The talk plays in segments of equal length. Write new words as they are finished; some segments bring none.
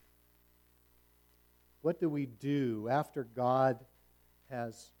what do we do after God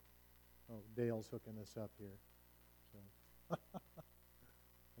has... Oh, Dale's hooking us up here. So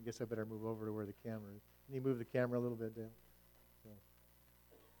I guess I better move over to where the camera is. Can you move the camera a little bit, Dale? So.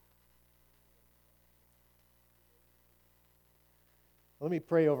 Let me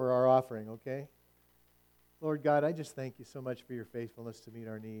pray over our offering, okay? Lord God, I just thank you so much for your faithfulness to meet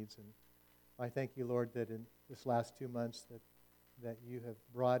our needs. And I thank you, Lord, that in this last 2 months that you have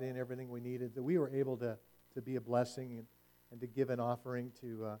brought in everything we needed, that we were able to be a blessing and to give an offering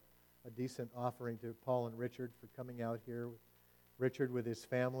to a decent offering to Paul and Richard for coming out here. Richard with his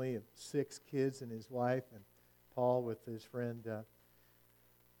family of 6 kids and his wife, and Paul with his friend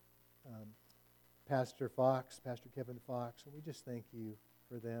Pastor Kevin Fox. And we just thank you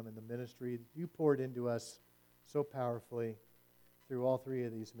for them and the ministry that you poured into us so powerfully through all 3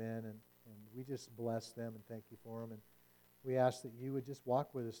 of these men. And we just bless them and thank you for them. And we ask that you would just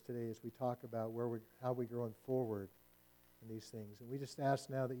walk with us today as we talk about how we're going forward in these things. And we just ask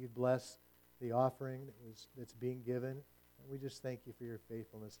now that you'd bless the offering that's being given. And we just thank you for your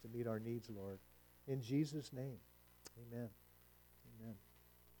faithfulness to meet our needs, Lord. In Jesus' name, amen. Amen.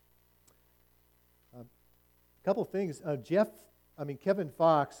 A couple things. Kevin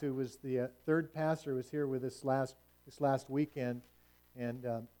Fox, who was the third pastor, was here with us this last weekend and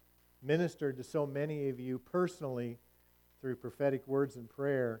ministered to so many of you personally through prophetic words and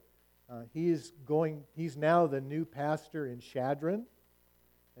prayer. He's now the new pastor in Chadron,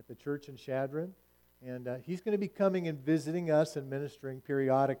 at the church in Chadron. And he's going to be coming and visiting us and ministering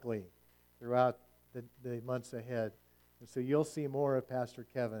periodically throughout the months ahead. And so you'll see more of Pastor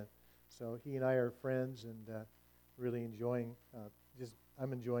Kevin. So he and I are friends and really enjoying,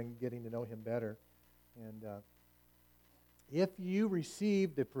 I'm enjoying getting to know him better. And if you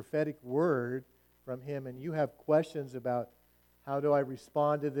received a prophetic word from him and you have questions about how do I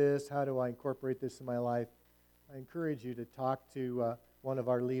respond to this, how do I incorporate this in my life, I encourage you to talk to one of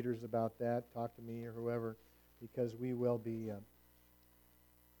our leaders about that. Talk to me or whoever, because we will be...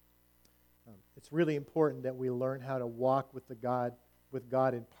 it's really important that we learn how to walk with God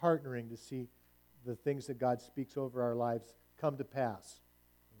in partnering to see the things that God speaks over our lives come to pass.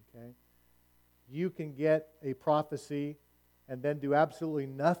 Okay? You can get a prophecy and then do absolutely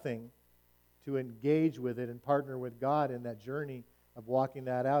nothing to engage with it and partner with God in that journey of walking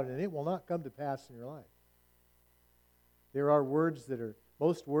that out, and it will not come to pass in your life. There are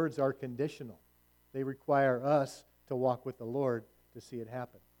most words are conditional. They require us to walk with the Lord to see it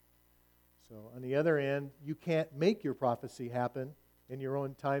happen. So on the other end, you can't make your prophecy happen in your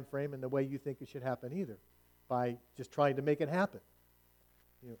own time frame and the way you think it should happen either, by just trying to make it happen.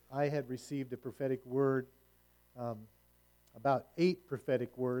 I had received a prophetic word, about 8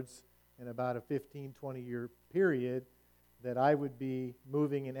 prophetic words in about a 15, 20-year period, that I would be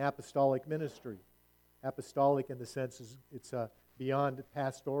moving in apostolic ministry. Apostolic in the sense it's beyond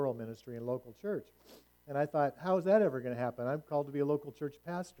pastoral ministry in local church. And I thought, how is that ever going to happen? I'm called to be a local church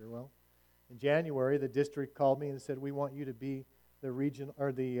pastor. Well, in January, the district called me and said, we want you to be the region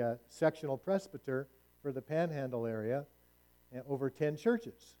or the sectional presbyter for the Panhandle area and over 10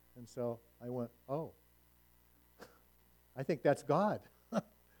 churches. And so I went, oh, I think that's God.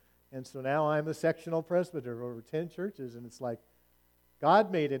 And so now I'm a sectional presbyter over 10 churches, and it's like,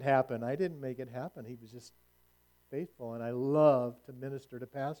 God made it happen. I didn't make it happen. He was just faithful, and I love to minister to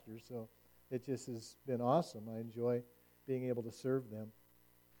pastors, so it just has been awesome. I enjoy being able to serve them.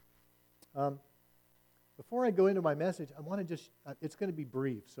 Before I go into my message, I want to it's going to be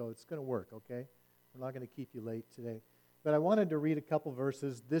brief, so it's going to work, okay? We're not going to keep you late today. But I wanted to read a couple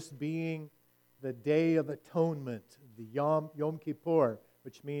verses, this being the Day of Atonement, the Yom Kippur,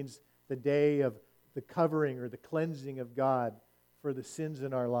 which means the day of the covering or the cleansing of God for the sins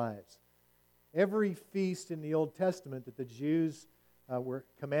in our lives. Every feast in the Old Testament that the Jews were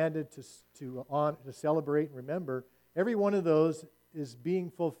commanded to celebrate and remember, every one of those is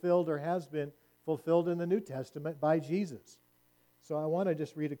being fulfilled or has been fulfilled in the New Testament by Jesus. So I want to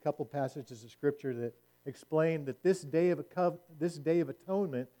just read a couple passages of Scripture that explain that this Day of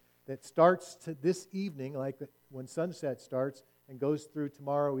Atonement that starts this evening, like when sunset starts, and goes through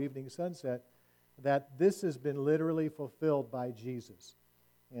tomorrow evening sunset, that this has been literally fulfilled by Jesus.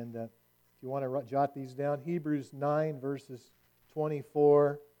 And if you want to jot these down, Hebrews 9 verses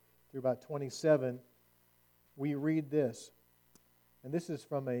 24 through about 27, we read this. And this is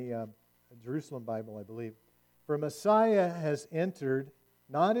from a Jerusalem Bible, I believe. For Messiah has entered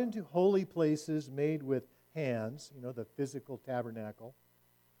not into holy places made with hands, the physical tabernacle,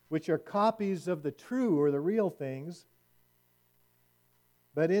 which are copies of the true or the real things,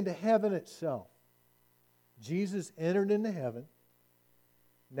 but into heaven itself. Jesus entered into heaven,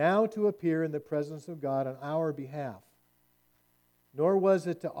 now to appear in the presence of God on our behalf. Nor was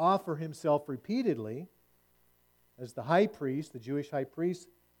it to offer himself repeatedly, as the high priest, the Jewish high priest,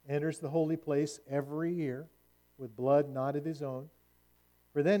 enters the holy place every year with blood not of his own.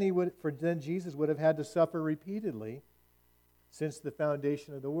 For then Jesus would have had to suffer repeatedly since the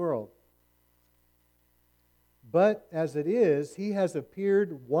foundation of the world. But as it is, he has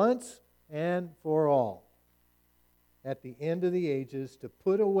appeared once and for all at the end of the ages to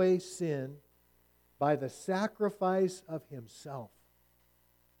put away sin by the sacrifice of himself.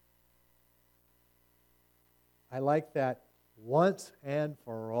 I like that, once and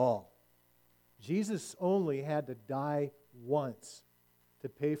for all. Jesus only had to die once to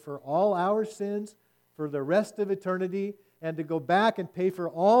pay for all our sins for the rest of eternity and to go back and pay for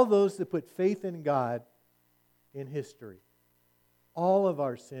all those that put faith in God in history. All of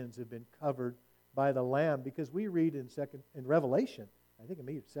our sins have been covered by the Lamb, because we read in Revelation, I think it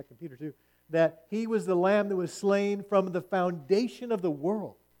may be 2 Peter 2, that he was the Lamb that was slain from the foundation of the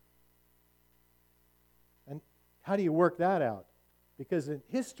world. And how do you work that out? Because in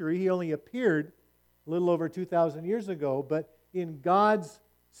history, he only appeared a little over 2,000 years ago, but in God's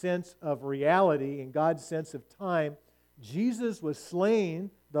sense of reality, in God's sense of time, Jesus was slain,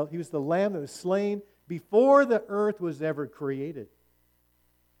 he was the Lamb that was slain before the earth was ever created.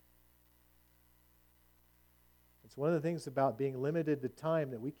 It's one of the things about being limited to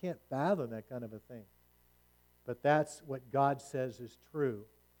time that we can't fathom that kind of a thing. But that's what God says is true,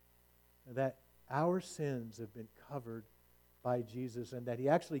 that our sins have been covered by Jesus and that he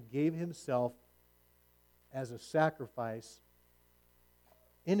actually gave himself as a sacrifice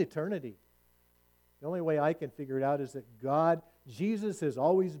in eternity. The only way I can figure it out is that Jesus has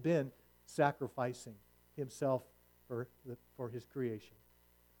always been sacrificing himself for his creation.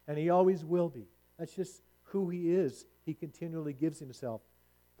 And he always will be. That's just who he is. He continually gives himself.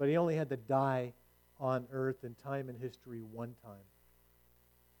 But he only had to die on earth in time and history one time.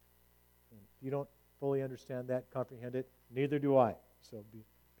 And if you don't fully understand that, comprehend it, neither do I. So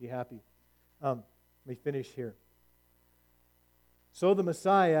be happy. Let me finish here. So the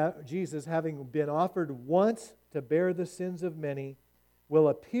Messiah, Jesus, having been offered once to bear the sins of many, will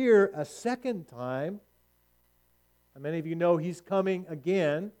appear a second time. And many of you know he's coming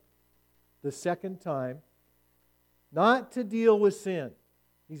again, the second time, not to deal with sin.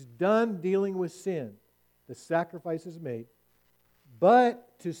 He's done dealing with sin. The sacrifice is made.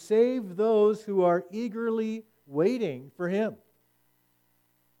 But to save those who are eagerly waiting for him.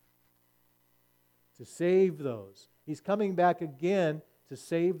 To save those. He's coming back again to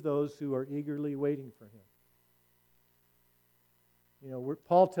save those who are eagerly waiting for him. You know,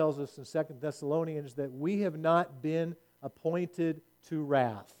 Paul tells us in 2 Thessalonians that we have not been appointed to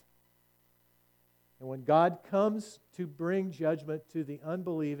wrath. And when God comes to bring judgment to the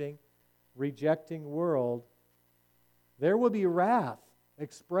unbelieving, rejecting world, there will be wrath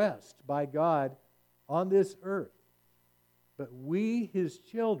expressed by God on this earth. But we, his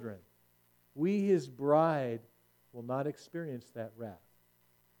children, we, his bride, will not experience that wrath.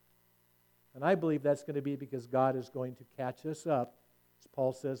 And I believe that's going to be because God is going to catch us up, as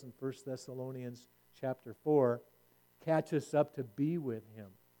Paul says in 1 Thessalonians chapter 4, catch us up to be with him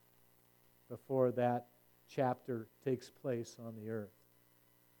before that chapter takes place on the earth.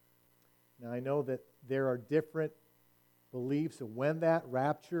 Now, I know that there are different beliefs of when that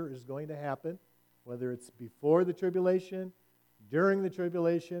rapture is going to happen, whether it's before the tribulation, during the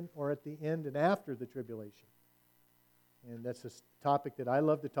tribulation, or at the end and after the tribulation. And that's a topic that I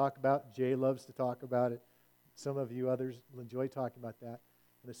love to talk about. Jay loves to talk about it. Some of you others enjoy talking about that.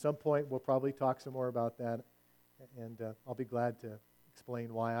 And at some point, we'll probably talk some more about that. And I'll be glad to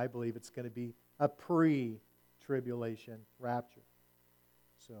explain why I believe it's going to be a pre-tribulation rapture.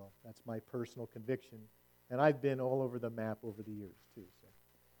 So that's my personal conviction. And I've been all over the map over the years, too. So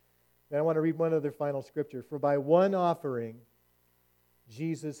then I want to read one other final scripture. For by one offering,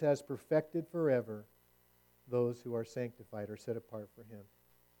 Jesus has perfected forever those who are sanctified or set apart for him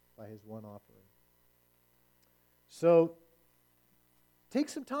by his one offering. So take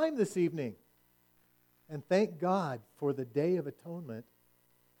some time this evening and thank God for the Day of Atonement,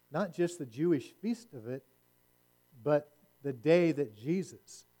 not just the Jewish feast of it, but the day that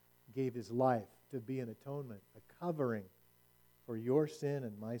Jesus gave his life to be an atonement, a covering for your sin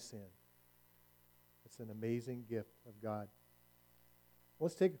and my sin. It's an amazing gift of God.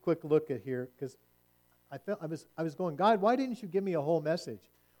 Let's take a quick look at here, because I was going, God, why didn't you give me a whole message?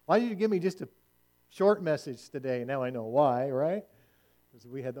 Why did you give me just a short message today? Now I know why, right? Because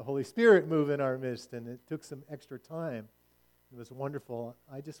we had the Holy Spirit move in our midst, and it took some extra time. It was wonderful.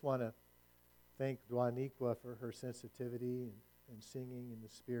 I just want to thank Duaniqua for her sensitivity and singing in the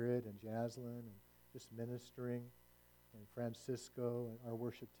Spirit, and Jaslyn, and just ministering, and Francisco, and our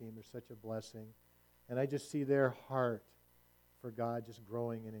worship team. They're such a blessing. And I just see their heart for God just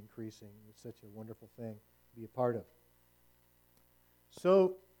growing and increasing. It's such a wonderful thing to be a part of.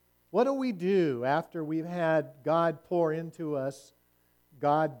 So, what do we do after we've had God pour into us,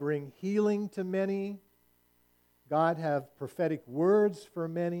 God bring healing to many, God have prophetic words for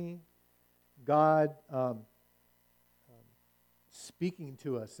many, God speaking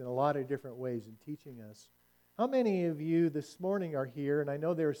to us in a lot of different ways and teaching us? How many of you this morning are here, and I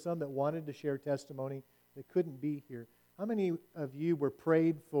know there are some that wanted to share testimony that couldn't be here. How many of you were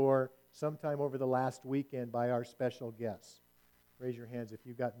prayed for sometime over the last weekend by our special guests? Raise your hands if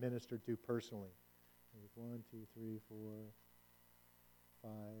you got ministered to personally. There's 1, 2, 3, 4,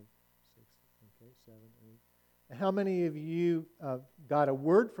 5, 6, okay, 7, 8. And how many of you got a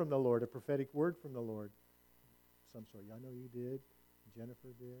word from the Lord, a prophetic word from the Lord? Some sort. I know you did. Jennifer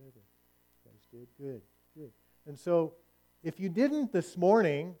did. You guys did. Good, good. And so, if you didn't this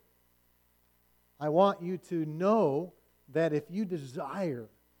morning, I want you to know that if you desire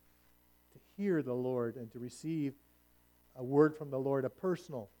to hear the Lord and to receive a word from the Lord, a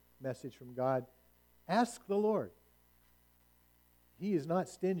personal message from God, ask the Lord. He is not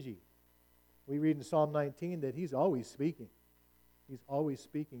stingy. We read in Psalm 19 that He's always speaking. He's always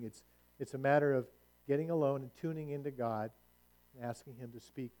speaking. It's a matter of getting alone and tuning into God and asking Him to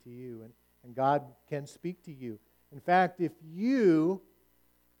speak to you. And God can speak to you. In fact, if you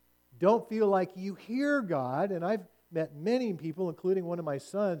don't feel like you hear God, and I've met many people, including one of my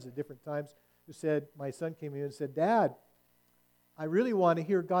sons at different times, who said, my son came in and said, Dad, I really want to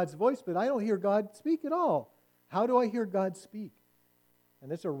hear God's voice, but I don't hear God speak at all. How do I hear God speak? And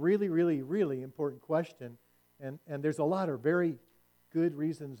that's a really, really, really important question. And there's a lot of very good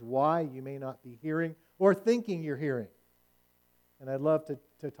reasons why you may not be hearing or thinking you're hearing. And I'd love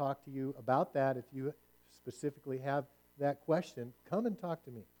to talk to you about that. If you specifically have that question, come and talk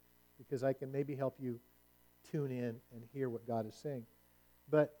to me, because I can maybe help you tune in and hear what God is saying.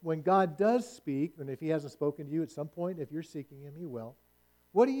 But when God does speak, and if He hasn't spoken to you at some point, if you're seeking Him, He will.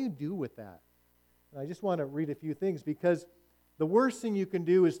 What do you do with that? And I just want to read a few things, because the worst thing you can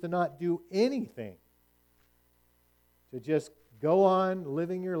do is to not do anything. To just go on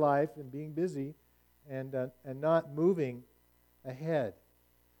living your life and being busy and not moving ahead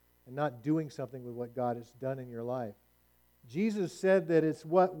and not doing something with what God has done in your life. Jesus said that it's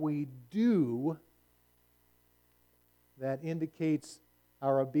what we do that indicates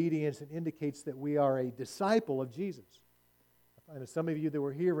our obedience and indicates that we are a disciple of Jesus. I know some of you that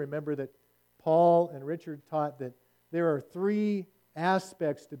were here remember that Paul and Richard taught that there are 3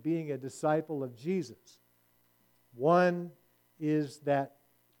 aspects to being a disciple of Jesus. One is that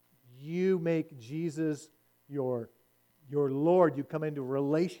you make Jesus your Lord. You come into a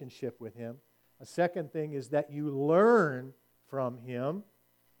relationship with Him. A second thing is that you learn from Him.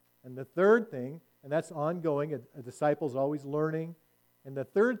 And the third thing, and that's ongoing, a disciple's always learning. And the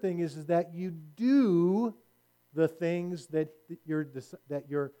third thing is that you do the things that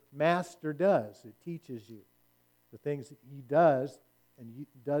your master does. It teaches you. The things that He does and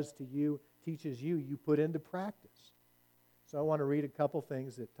does to you, teaches you, you put into practice. So I want to read a couple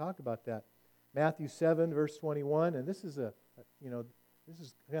things that talk about that. Matthew 7, verse 21, and this is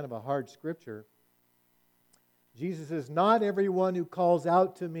kind of a hard scripture. Jesus says, "Not everyone who calls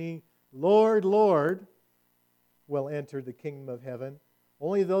out to me, 'Lord, Lord,' will enter the kingdom of heaven.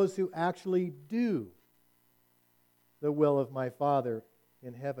 Only those who actually do the will of my Father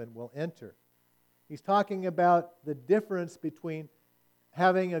in heaven will enter." He's talking about the difference between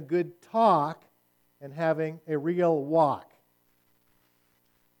having a good talk and having a real walk.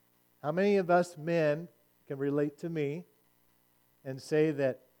 How many of us men can relate to me and say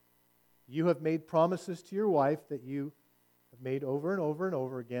that you have made promises to your wife that you have made over and over and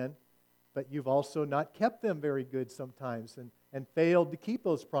over again, but you've also not kept them very good sometimes and failed to keep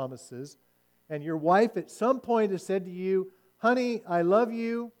those promises? And your wife at some point has said to you, "Honey, I love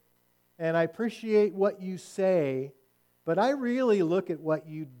you and I appreciate what you say, but I really look at what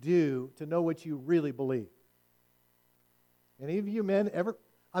you do to know what you really believe." Any of you men ever?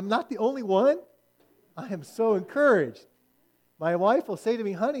 I'm not the only one. I am so encouraged. My wife will say to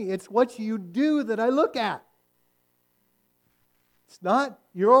me, "Honey, it's what you do that I look at. It's not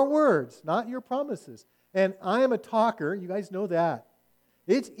your words, not your promises." And I am a talker. You guys know that.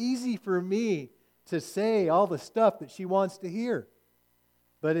 It's easy for me to say all the stuff that she wants to hear.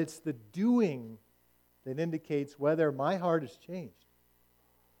 But it's the doing that indicates whether my heart has changed.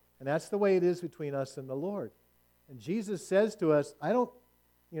 And that's the way it is between us and the Lord. And Jesus says to us,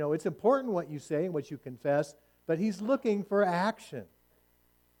 it's important what you say and what you confess, but he's looking for action.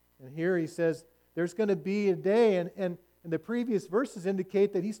 And here he says there's going to be a day, and the previous verses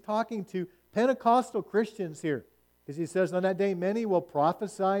indicate that he's talking to Pentecostal Christians here. Because he says, on that day, many will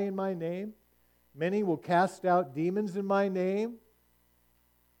prophesy in my name. Many will cast out demons in my name.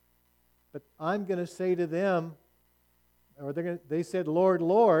 But I'm going to say to them, or they said, Lord,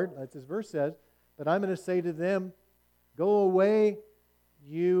 Lord, as this verse says, but I'm going to say to them, go away,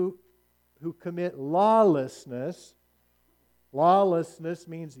 you who commit lawlessness. Lawlessness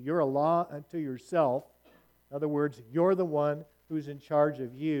means you're a law unto yourself. In other words, you're the one who's in charge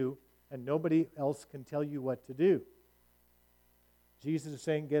of you, and nobody else can tell you what to do. Jesus is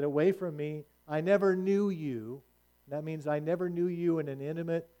saying, get away from me. I never knew you. That means I never knew you in an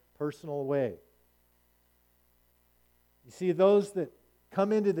intimate, personal way. You see, those that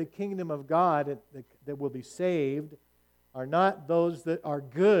come into the kingdom of God that will be saved are not those that are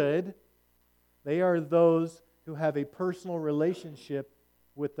good. They are those who have a personal relationship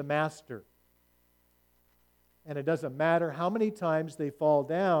with the Master. And it doesn't matter how many times they fall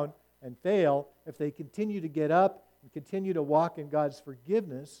down and fail, if they continue to get up and continue to walk in God's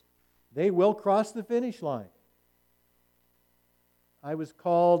forgiveness, they will cross the finish line. I was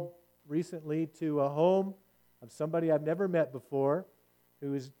called recently to a home of somebody I've never met before,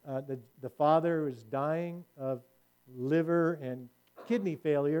 who is the father was dying of liver and kidney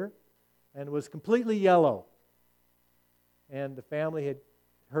failure and was completely yellow. And the family had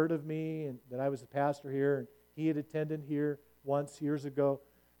heard of me and that I was a pastor here, and he had attended here once years ago,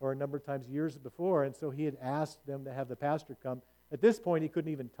 or a number of times years before, and so he had asked them to have the pastor come. At this point, he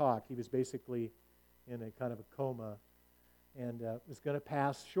couldn't even talk. He was basically in a kind of a coma and was going to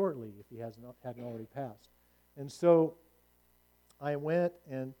pass shortly if he hadn't already passed. And so I went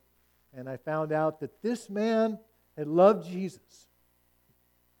and I found out that this man had loved Jesus.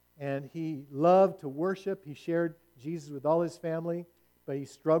 And he loved to worship. He shared Jesus with all his family, but he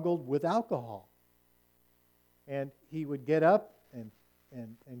struggled with alcohol. And he would get up and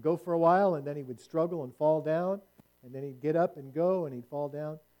go for a while, and then he would struggle and fall down, and then he'd get up and go, and he'd fall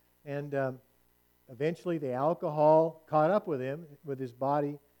down. And eventually the alcohol caught up with him, with his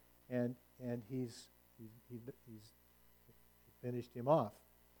body, and he's finished him off.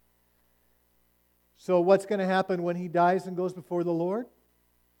 So what's going to happen when he dies and goes before the Lord?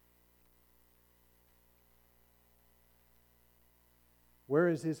 Where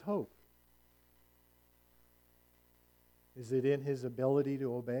is his hope? Is it in his ability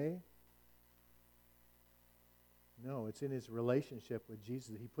to obey? No, it's in his relationship with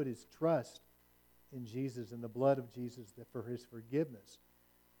Jesus. He put his trust in Jesus and the blood of Jesus for his forgiveness.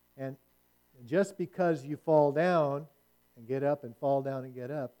 And just because you fall down and get up and fall down and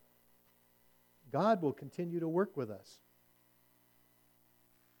get up, God will continue to work with us.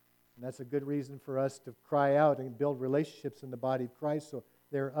 And that's a good reason for us to cry out and build relationships in the body of Christ, so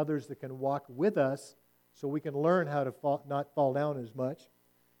there are others that can walk with us, so we can learn how to not fall down as much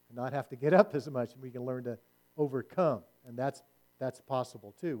and not have to get up as much, and we can learn to overcome. And that's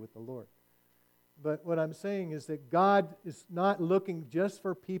possible too with the Lord. But what I'm saying is that God is not looking just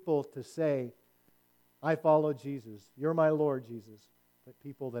for people to say, I follow Jesus, you're my Lord, Jesus, but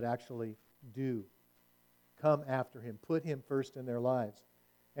people that actually do come after him, put him first in their lives.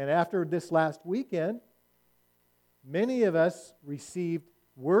 And after this last weekend, many of us received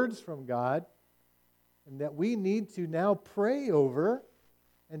words from God and that we need to now pray over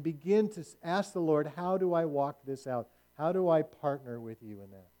and begin to ask the Lord, how do I walk this out? How do I partner with you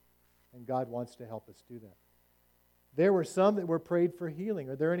in that? And God wants to help us do that. There were some that were prayed for healing.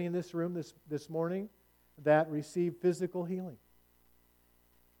 Are there any in this room this morning that received physical healing?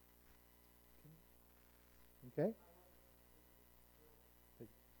 Okay?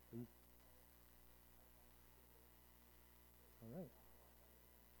 All right.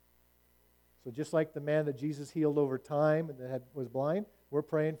 So just like the man that Jesus healed over time and that was blind, we're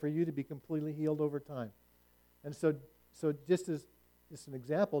praying for you to be completely healed over time. And so just as an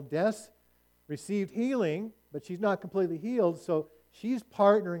example, Des received healing, but she's not completely healed, so she's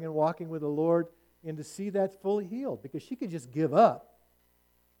partnering and walking with the Lord and to see that fully healed, because she could just give up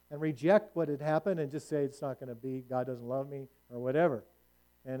and reject what had happened and just say it's not going to be, God doesn't love me, or whatever,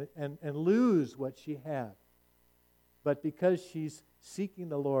 and lose what she had. But because she's seeking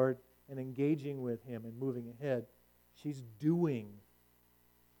the Lord and engaging with him and moving ahead, she's doing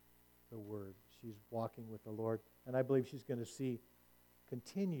the Word. She's walking with the Lord, and I believe she's going to see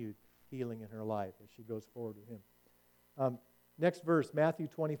continued healing in her life as she goes forward with him. Next verse, Matthew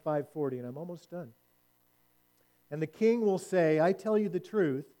 25:40, and I'm almost done. And the king will say, I tell you the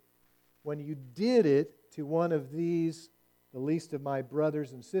truth, when you did it to one of these, the least of my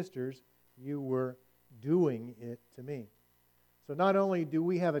brothers and sisters, you were doing it to me. So not only do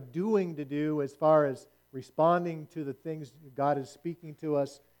we have a doing to do as far as responding to the things God is speaking to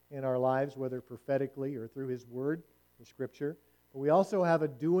us in our lives, whether prophetically or through His Word, the Scripture, but we also have a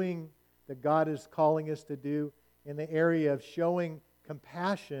doing that God is calling us to do in the area of showing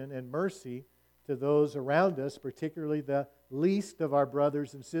compassion and mercy to those around us, particularly the least of our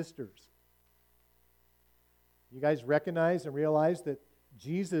brothers and sisters. You guys recognize and realize that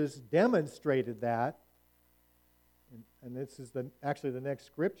Jesus demonstrated that, and this is actually the next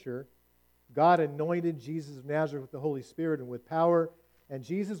scripture. God anointed Jesus of Nazareth with the Holy Spirit and with power, and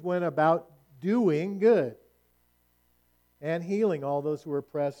Jesus went about doing good and healing all those who were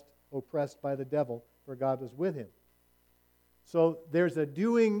oppressed by the devil, for God was with him. So there's a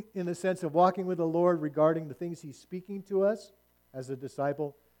doing in the sense of walking with the Lord regarding the things He's speaking to us as a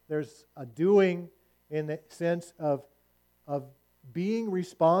disciple. There's a doing in the sense of being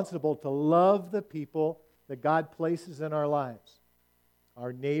responsible to love the people that God places in our lives.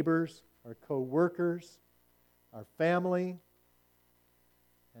 Our neighbors, our co-workers, our family.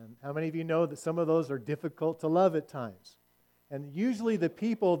 And how many of you know that some of those are difficult to love at times? And usually the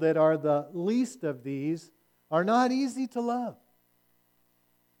people that are the least of these are not easy to love,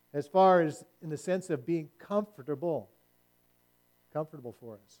 as far as in the sense of being comfortable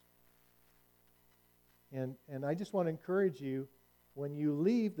for us. And I just want to encourage you, when you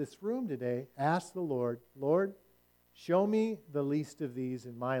leave this room today, ask the Lord, Lord, show me the least of these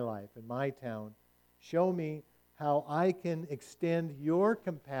in my life, in my town. Show me how I can extend your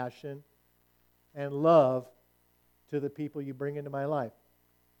compassion and love to the people you bring into my life.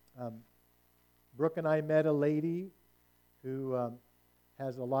 Brooke and I met a lady who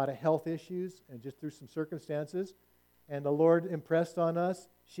has a lot of health issues, and just through some circumstances, and the Lord impressed on us,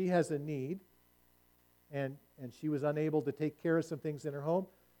 she has a need, and she was unable to take care of some things in her home.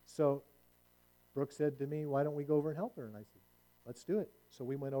 So Brooke said to me, why don't we go over and help her? And I said, let's do it. So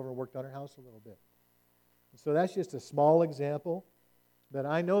we went over and worked on her house a little bit. And so that's just a small example, but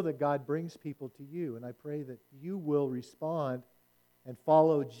I know that God brings people to you, and I pray that you will respond and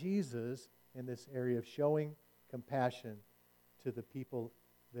follow Jesus in this area of showing compassion to the people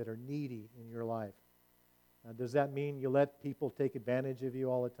that are needy in your life. Now, does that mean you let people take advantage of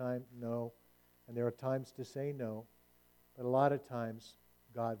you all the time? No. And there are times to say no. But a lot of times,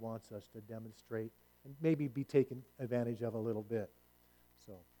 God wants us to demonstrate and maybe be taken advantage of a little bit.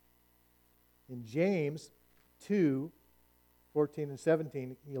 So, in James 2:14 and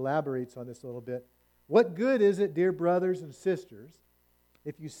 17, he elaborates on this a little bit. What good is it, dear brothers and sisters,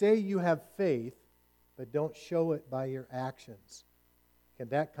 if you say you have faith, but don't show it by your actions? Can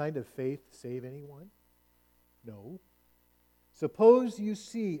that kind of faith save anyone? No. Suppose you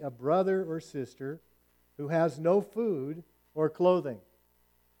see a brother or sister who has no food or clothing,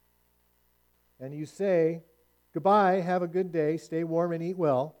 and you say, goodbye, have a good day, stay warm and eat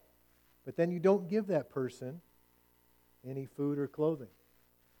well, but then you don't give that person any food or clothing.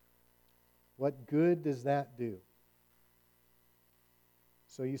 What good does that do?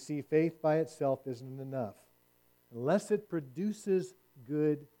 So you see, faith by itself isn't enough. Unless it produces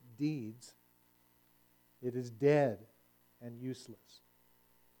good deeds, it is dead and useless.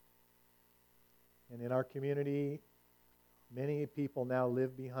 And in our community, many people now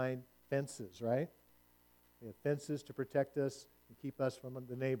live behind fences, right? We have fences to protect us and keep us from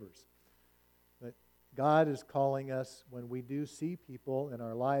the neighbors. But God is calling us, when we do see people in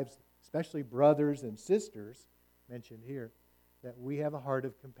our lives, especially brothers and sisters mentioned here, that we have a heart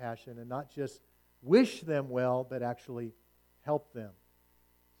of compassion and not just wish them well, but actually help them.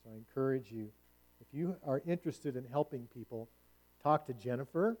 So I encourage you, if you are interested in helping people, talk to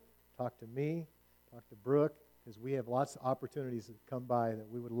Jennifer, talk to me, talk to Brooke, because we have lots of opportunities that come by that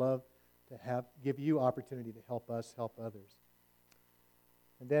we would love to give you opportunity to help us help others.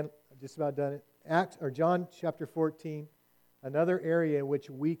 And then, just about done it, John chapter 14, another area in which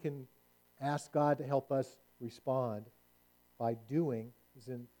we can ask God to help us respond by doing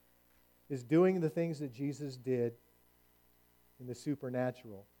is doing the things that Jesus did in the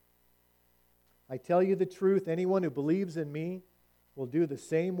supernatural. I tell you the truth, anyone who believes in me will do the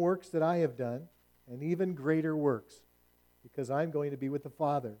same works that I have done, and even greater works, because I'm going to be with the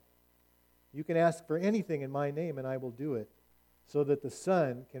Father. You can ask for anything in my name, and I will do it, so that the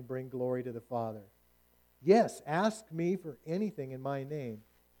Son can bring glory to the Father. Yes, ask me for anything in my name,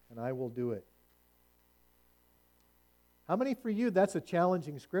 and I will do it. How many for you, that's a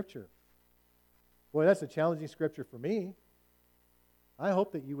challenging scripture? Boy, that's a challenging scripture for me. I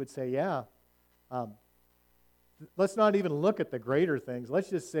hope that you would say, yeah. Let's not even look at the greater things. Let's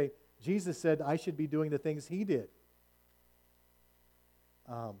just say, Jesus said I should be doing the things He did.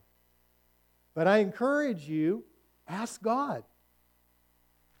 But I encourage you, ask God.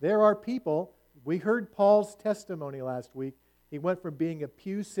 There are people, we heard Paul's testimony last week. He went from being a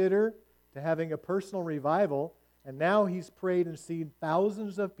pew sitter to having a personal revival, and now he's prayed and seen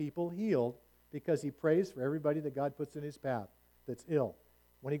thousands of people healed because he prays for everybody that God puts in his path that's ill.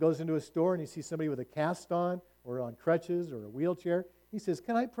 When he goes into a store and he sees somebody with a cast on or on crutches or a wheelchair, he says,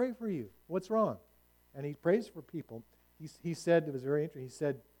 "Can I pray for you? What's wrong?" And he prays for people. He said, it was very interesting, he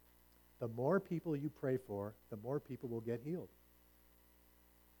said, the more people you pray for, the more people will get healed.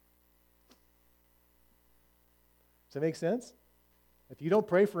 Does that make sense? If you don't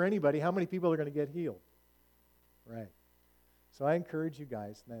pray for anybody, how many people are going to get healed? Right. So I encourage you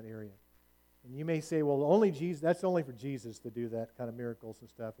guys in that area. And you may say, well, only Jesus, that's only for Jesus to do that kind of miracles and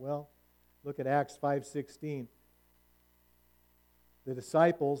stuff. Well, look at Acts 5:16. The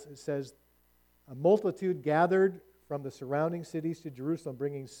disciples, it says, a multitude gathered from the surrounding cities to Jerusalem,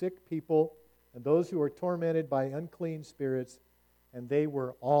 bringing sick people and those who were tormented by unclean spirits, and they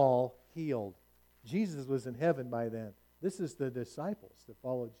were all healed. Jesus was in heaven by then. This is the disciples that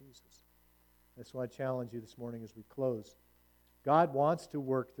followed Jesus. That's why I challenge you this morning as we close. God wants to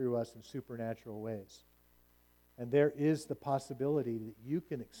work through us in supernatural ways. And there is the possibility that you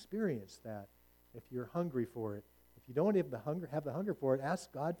can experience that if you're hungry for it. If you don't have the hunger for it,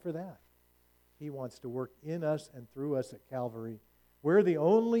 ask God for that. He wants to work in us and through us at Calvary. We're the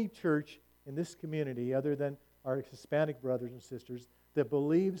only church in this community, other than our Hispanic brothers and sisters, that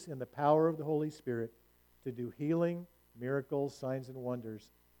believes in the power of the Holy Spirit to do healing, miracles, signs, and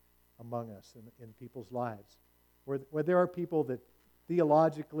wonders among us in people's lives. Where there are people that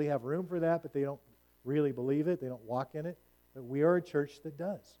theologically have room for that, but they don't really believe it, they don't walk in it. But we are a church that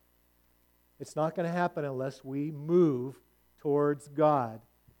does. It's not going to happen unless we move towards God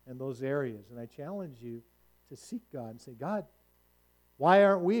in those areas. And I challenge you to seek God and say, God, why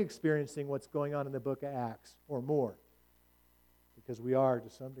aren't we experiencing what's going on in the book of Acts or more? Because we are to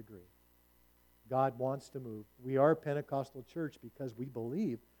some degree. God wants to move. We are a Pentecostal church because we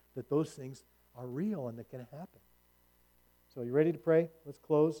believe that those things are real and that can happen. So are you ready to pray? Let's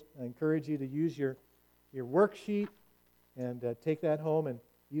close. I encourage you to use your worksheet and take that home and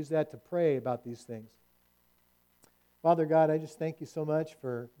use that to pray about these things. Father God, I just thank you so much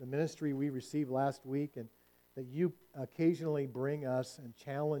for the ministry we received last week and that you occasionally bring us and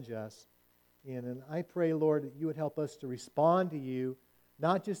challenge us in. And I pray, Lord, that you would help us to respond to you,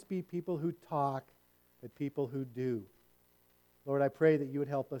 not just be people who talk, but people who do. Lord, I pray that you would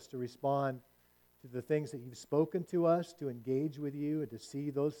help us to respond to the things that you've spoken to us, to engage with you, and to see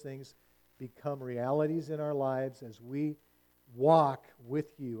those things become realities in our lives as we walk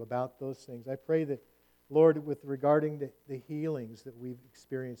with you about those things. I pray that, Lord, with regarding the healings that we've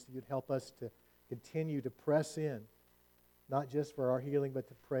experienced, you'd help us to continue to press in, not just for our healing, but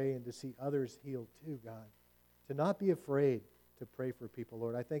to pray and to see others healed too, God. To not be afraid to pray for people,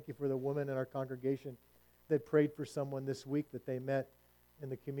 Lord. I thank you for the woman in our congregation that prayed for someone this week that they met in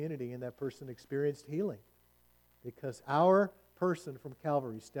the community, and that person experienced healing because our person from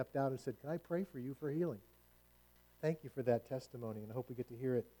Calvary stepped out and said, "Can I pray for you for healing?" Thank you for that testimony, and I hope we get to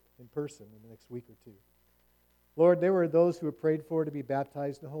hear it in person in the next week or two. Lord, there were those who were prayed for to be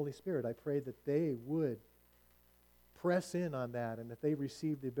baptized in the Holy Spirit. I pray that they would press in on that, and that they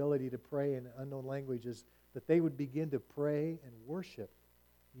received the ability to pray in unknown languages, that they would begin to pray and worship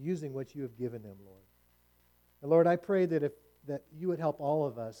using what you have given them, Lord. And Lord, I pray that you would help all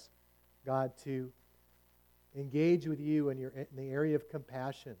of us, God, to engage with you in the area of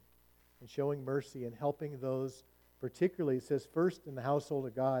compassion and showing mercy and helping those, particularly, it says first in the household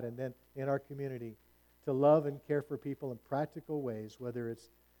of God and then in our community, to love and care for people in practical ways, whether it's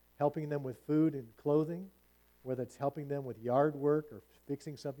helping them with food and clothing, whether it's helping them with yard work or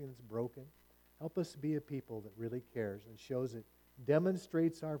fixing something that's broken. Help us be a people that really cares and shows it,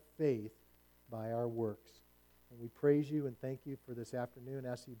 demonstrates our faith by our works. And we praise you and thank you for this afternoon.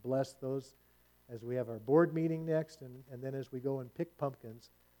 Ask you bless those as we have our board meeting next, and then as we go and pick pumpkins.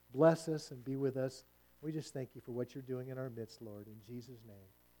 Bless us and be with us. We just thank you for what you're doing in our midst, Lord. In Jesus' name,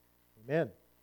 amen.